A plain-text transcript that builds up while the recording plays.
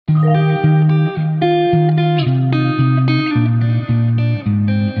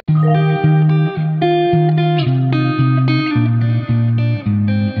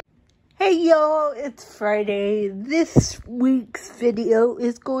Friday. This week's video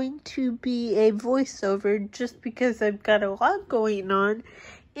is going to be a voiceover just because I've got a lot going on,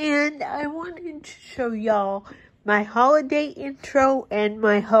 and I wanted to show y'all my holiday intro and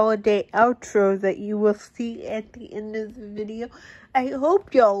my holiday outro that you will see at the end of the video. I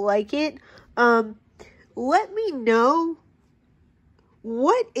hope y'all like it. Let me know,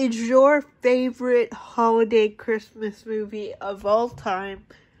 what is your favorite holiday Christmas movie of all time?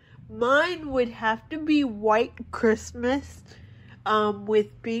 Mine would have to be White Christmas,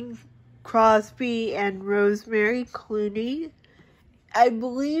 with Bing Crosby and Rosemary Clooney. I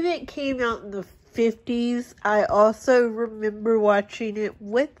believe it came out in the 50s. I also remember watching it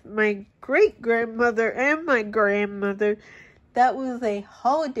with my great-grandmother and my grandmother. That was a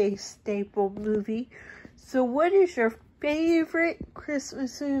holiday staple movie. So what is your favorite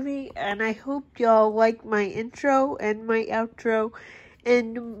Christmas movie? And I hope y'all like my intro and my outro.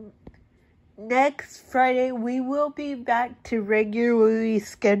 And next Friday, we will be back to regularly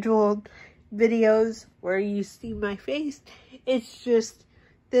scheduled videos where you see my face. It's just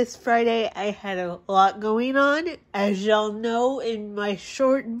this Friday I had a lot going on. As y'all know, in my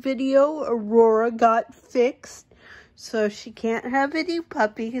short video, Aurora got fixed, so she can't have any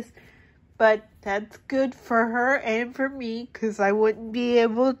puppies. But that's good for her and for me, because I wouldn't be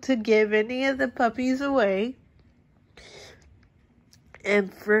able to give any of the puppies away.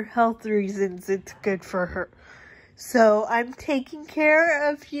 And for health reasons, it's good for her. So I'm taking care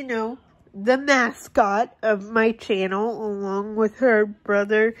of, the mascot of my channel, along with her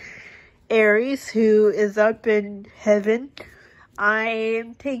brother, Aries, who is up in heaven. I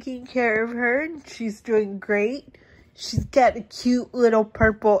am taking care of her, and she's doing great. She's got a cute little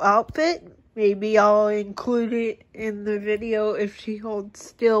purple outfit. Maybe I'll include it in the video if she holds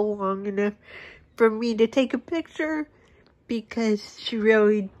still long enough for me to take a picture, because she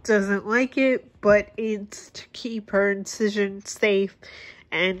really doesn't like it, but it's to keep her incision safe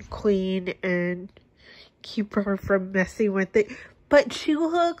and clean and keep her from messing with it. But she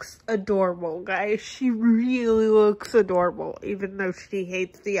looks adorable, guys. She really looks adorable, even though she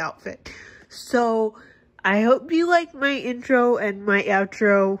hates the outfit. So I hope you like my intro and my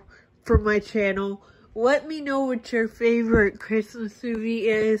outro for my channel. Let me know what your favorite Christmas movie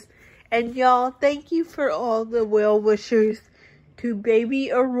is. And y'all, thank you for all the well wishers to baby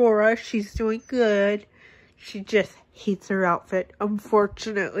Aurora. She's doing good. She just hates her outfit,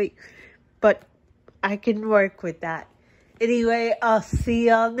 unfortunately. But I can work with that. Anyway, I'll see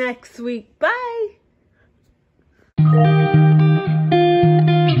y'all next week. Bye!